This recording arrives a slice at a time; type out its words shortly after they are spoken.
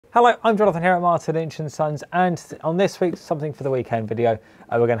Hello, I'm Jonathan here at Martin Lynch & Sons, and on this week's Something for the Weekend video,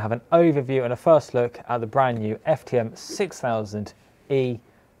 we're going to have an overview and a first look at the brand new FTM-6000E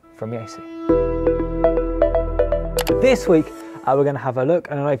from Yaesu. This week, we're going to have a look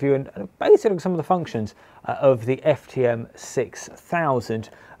and an overview and basically some of the functions of the FTM-6000.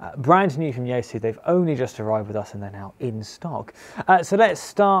 Brand new from Yaesu. They've only just arrived with us and they're now in stock. So let's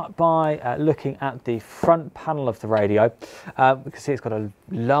start by looking at the front panel of the radio. We can see it's got a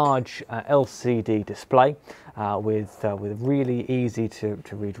large LCD display with really easy to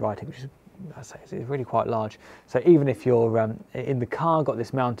read writing, which is, I say, it's really quite large. So even if you're in the car, got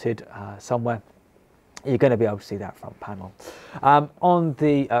this mounted somewhere, you're going to be able to see that front panel. On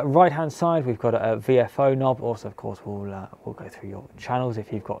the right hand side, we've got a VFO knob. Also, of course, we'll go through your channels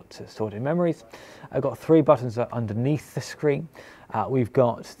if you've got stored in memories. I've got 3 buttons underneath the screen. We've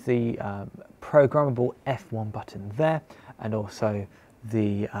got the programmable F1 button there, and also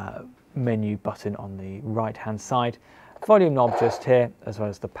the menu button on the right hand side. Volume knob just here, as well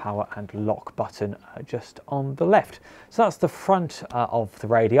as the power and lock button just on the left. So that's the front of the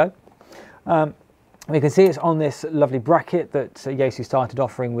radio. We can see it's on this lovely bracket that Yaesu started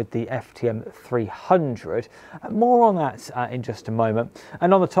offering with the FTM-300. More on that in just a moment.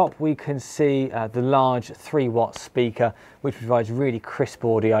 And on the top we can see the large 3-watt speaker, which provides really crisp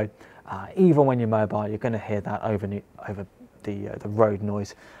audio. Even when you're mobile, you're going to hear that over the road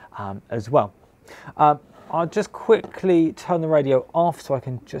noise as well. I'll just quickly turn the radio off so I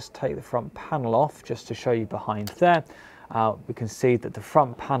can just take the front panel off just to show you behind there. We can see that the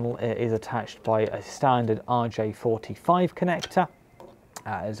front panel is attached by a standard RJ45 connector,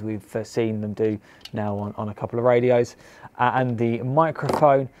 as we've seen them do now on a couple of radios, and the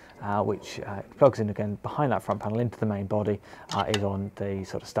microphone, which plugs in again behind that front panel into the main body, is on the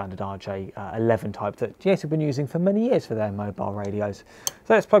sort of standard RJ11 type that Yaesu have been using for many years for their mobile radios.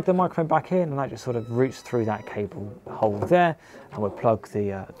 So let's plug the microphone back in, and that just sort of routes through that cable hole there, and we'll plug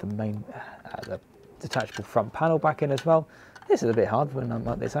the main detachable front panel back in as well. This is a bit hard when I'm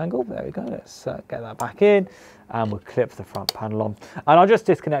at this angle. There we go. Let's get that back in, and we'll clip the front panel on. And I'll just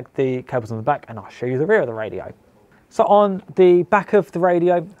disconnect the cables on the back, and I'll show you the rear of the radio. So on the back of the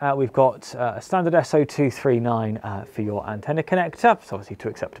radio, we've got a standard SO239 for your antenna connector, so obviously to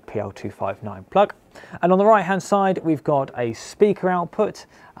accept a PL259 plug. And on the right hand side, we've got a speaker output.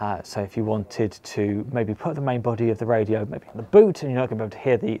 So if you wanted to maybe put the main body of the radio maybe on the boot and you're not going to be able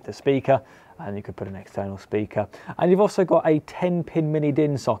to hear the speaker, and you could put an external speaker. And you've also got a 10-pin mini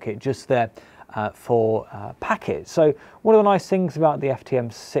DIN socket just there for packets. So one of the nice things about the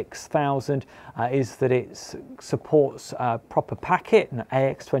FTM-6000 is that it supports proper packet and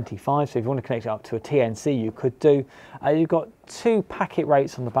AX25. So if you want to connect it up to a TNC, you could do. You've got 2 packet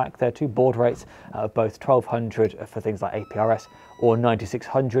rates on the back there, 2 baud rates of both 1200 for things like APRS or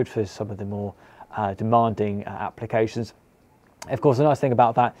 9600 for some of the more demanding applications. Of course, the nice thing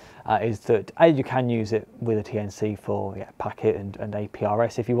about that is that you can use it with a TNC for packet and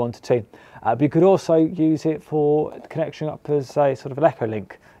APRS if you wanted to, but you could also use it for connection up as a sort of an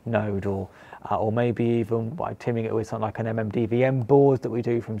Echolink node, or maybe even by timming it with something like an MMDVM board that we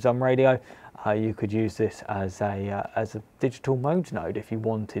do from Zum Radio. You could use this as a digital mode node if you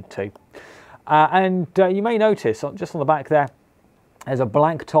wanted to. And you may notice just on the back there, there's a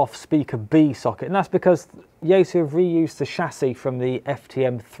blanked off speaker B socket, and that's because Yaesu have reused the chassis from the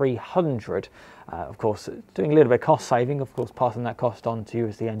FTM-300. Of course, doing a little bit of cost saving, of course, passing that cost on to you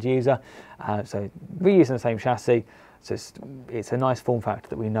as the end user. So reusing the same chassis, so it's a nice form factor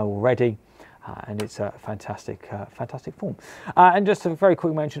that we know already, and it's a fantastic form. And just a very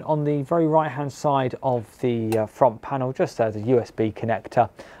quick mention, on the very right hand side of the front panel, just there's a USB connector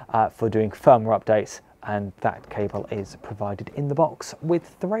for doing firmware updates, and that cable is provided in the box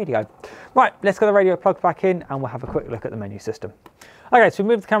with the radio. Right, let's get the radio plugged back in and we'll have a quick look at the menu system. Okay, so we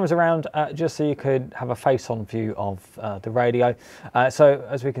move the cameras around just so you could have a face-on view of the radio. So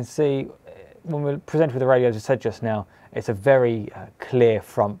as we can see, when we're presented with the radio, as I said just now, it's a very clear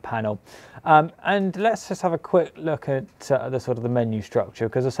front panel. And let's just have a quick look at the sort of the menu structure,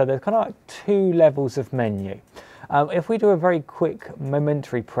 because as I said, there's kind of like 2 levels of menu. If we do a very quick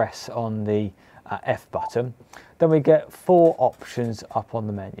momentary press on the F button, then we get 4 options up on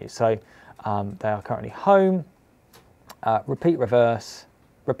the menu. So they are currently home, repeat reverse,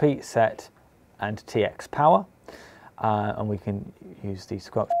 repeat set, and TX power. And we can use the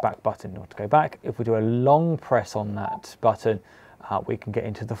Squelch back button in order to go back. If we do a long press on that button, we can get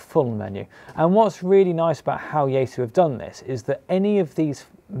into the full menu. And what's really nice about how Yaesu have done this is that any of these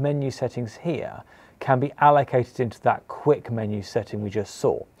menu settings here can be allocated into that quick menu setting we just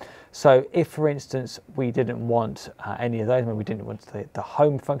saw. So if, for instance, we didn't want any of those, maybe we didn't want the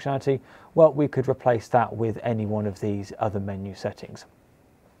home functionality, well, we could replace that with any one of these other menu settings.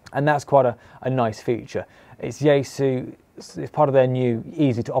 And that's quite a nice feature. It's Yaesu, it's part of their new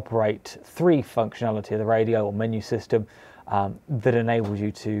easy to operate 3 functionality of the radio or menu system that enables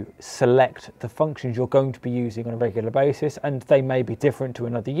you to select the functions you're going to be using on a regular basis, and they may be different to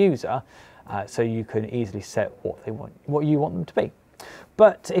another user, so you can easily set what you want them to be.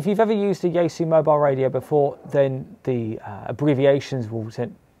 But if you've ever used a Yaesu mobile radio before, then the abbreviations will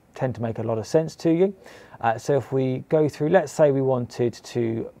tend to make a lot of sense to you. So if we go through, let's say we wanted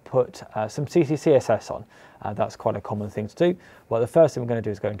to put some CCCSS on, that's quite a common thing to do. Well, the first thing we're going to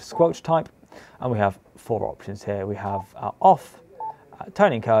do is go into Squelch type, and we have 4 options here. We have off,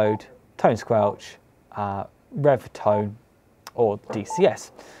 tone encode, tone squelch, rev tone, or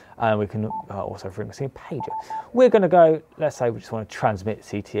DCS. And we can also frequency and pager. We're going to go, let's say we just want to transmit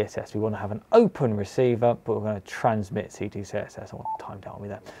CTSS. We want to have an open receiver, but we're going to transmit CTSS. I want time down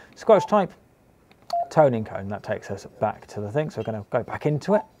with that. Squelch type, tone encode, and that takes us back to the thing. So we're going to go back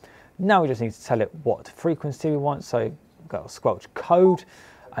into it. Now we just need to tell it what frequency we want. So we've got a Squelch code,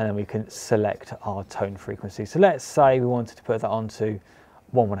 and then we can select our tone frequency. So let's say we wanted to put that onto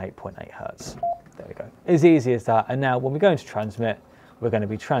 118.8 Hertz. There we go. As easy as that. And now when we go into transmit, we're going to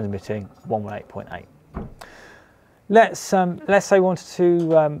be transmitting 118.8. Let's say we wanted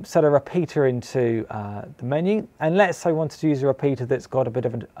to set a repeater into the menu, and let's say we wanted to use a repeater that's got a bit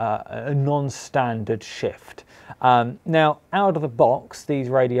of a non-standard shift. Now, out of the box, these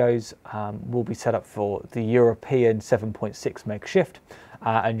radios will be set up for the European 7.6 meg shift,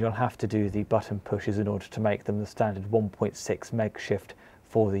 and you'll have to do the button pushes in order to make them the standard 1.6 meg shift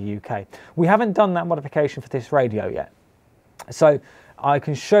for the UK. We haven't done that modification for this radio yet. So I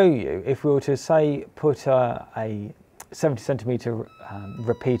can show you, if we were to say put a 70 centimeter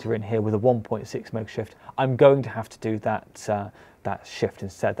repeater in here with a 1.6 meg shift, I'm going to have to do that shift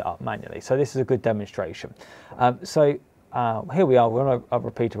and set that up manually. So this is a good demonstration. Here we are, we're on a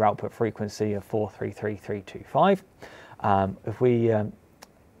repeater output frequency of 433325. If we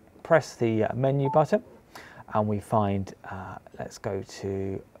press the menu button and we find, let's go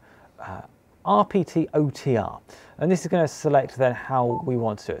to RPT OTR, and this is going to select then how we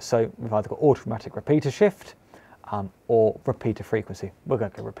want to do it. So we've either got automatic repeater shift or repeater frequency. We're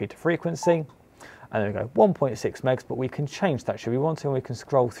going to go repeater frequency, and then we go 1.6 megs, but we can change that should we want to, and we can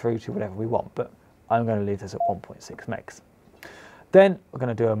scroll through to whatever we want, but I'm going to leave this at 1.6 megs. Then we're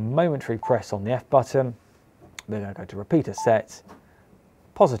going to do a momentary press on the F button. We're going to go to repeater set,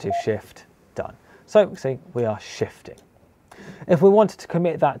 positive shift, done. So see, we are shifting. If we wanted to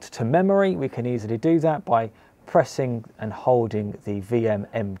commit that to memory, we can easily do that by pressing and holding the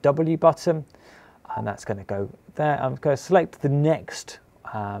VMMW button, and that's going to go there. I'm going to select the next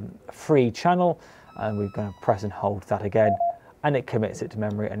free channel, and we're going to press and hold that again, and it commits it to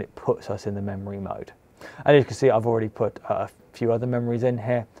memory, and it puts us in the memory mode. And as you can see, I've already put a few other memories in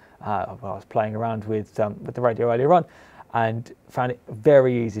here. I was playing around with the radio earlier on, and found it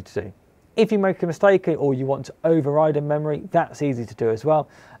very easy to do. If you make a mistake or you want to override a memory, that's easy to do as well.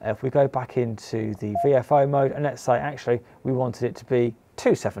 If we go back into the VFO mode, and let's say actually we wanted it to be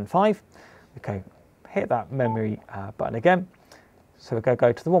 275, okay, hit that memory button again. So we're going to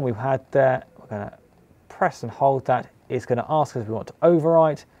go to the one we had there, we're going to press and hold that. It's going to ask us if we want to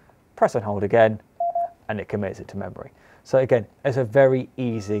override, press and hold again, and it commits it to memory. So again, it's a very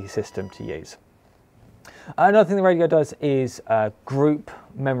easy system to use. Another thing the radio does is group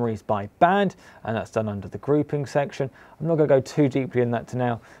memories by band, and that's done under the grouping section. I'm not going to go too deeply in that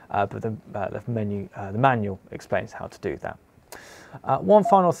now, but the manual explains how to do that. One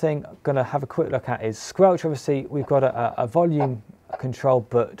final thing I'm going to have a quick look at is Squelch. Obviously, we've got a volume control,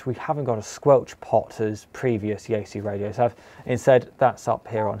 but we haven't got a Squelch pot as previous Yaesu radios have. Instead, that's up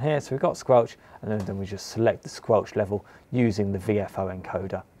here on here. So we've got Squelch, and then we just select the Squelch level using the VFO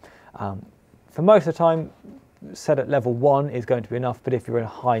encoder. For most of the time, set at level 1 is going to be enough, but if you're in a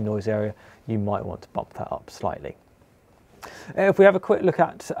high noise area, you might want to bump that up slightly. If we have a quick look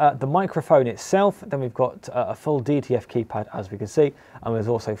at the microphone itself, then we've got a full DTF keypad, as we can see, and there's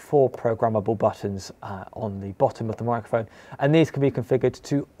also 4 programmable buttons on the bottom of the microphone, and these can be configured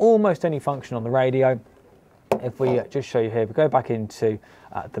to almost any function on the radio. If we just show you here, we go back into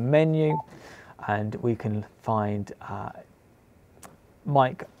the menu, and we can find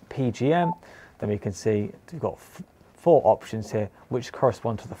mic PGM. Then we can see we've got 4 options here, which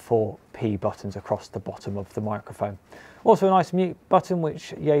correspond to the 4 P buttons across the bottom of the microphone. Also a nice mute button,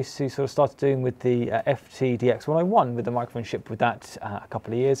 which Yaesu sort of started doing with the FTDX101, with the microphone shipped with that a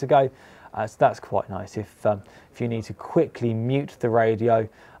couple of years ago. So that's quite nice if you need to quickly mute the radio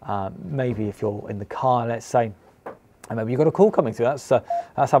Maybe if you're in the car, let's say, and maybe you've got a call coming through. That's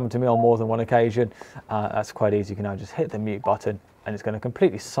happened to me on more than one occasion. That's quite easy. You can now just hit the mute button and it's going to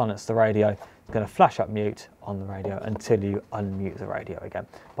completely silence the radio. It's going to flash up mute on the radio until you unmute the radio again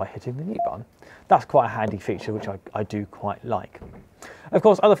by hitting the mute button. That's quite a handy feature, which I do quite like. Of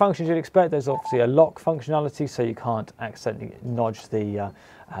course, other functions you'd expect, there's obviously a lock functionality, so you can't accidentally nudge the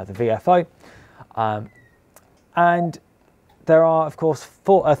VFO. And there are, of course,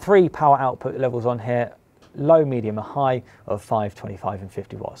 3 power output levels on here, low, medium and high of 5, 25 and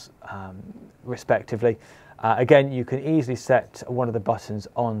 50 watts respectively. Again, you can easily set one of the buttons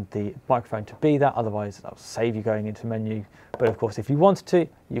on the microphone to be that, otherwise that'll save you going into menu. But of course, if you wanted to,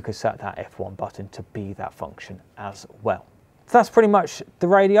 you could set that F1 button to be that function as well. So that's pretty much the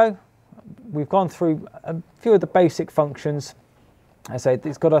radio. We've gone through a few of the basic functions. As I say,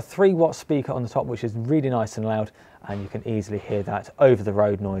 it's got a 3-watt speaker on the top, which is really nice and loud, and you can easily hear that over the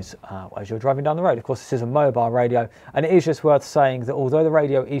road noise as you're driving down the road. Of course, this is a mobile radio, and it is just worth saying that although the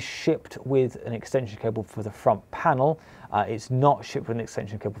radio is shipped with an extension cable for the front panel, it's not shipped with an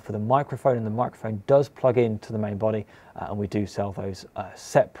extension cable for the microphone, and the microphone does plug into the main body, and we do sell those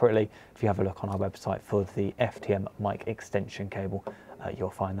separately. If you have a look on our website for the FTM mic extension cable,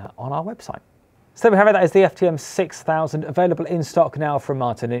 you'll find that on our website. So there we have it, that is the FTM-6000, available in stock now from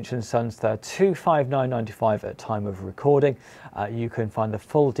Martin Lynch & Sons. They're $259.95 at time of recording. You can find the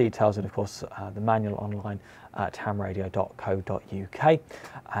full details and of course the manual online at hamradio.co.uk.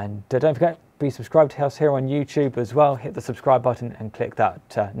 And don't forget, be subscribed to us here on YouTube as well. Hit the subscribe button and click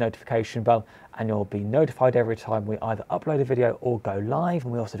that notification bell, and you'll be notified every time we either upload a video or go live.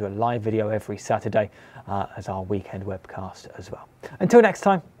 And we also do a live video every Saturday as our weekend webcast as well. Until next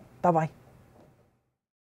time, bye-bye.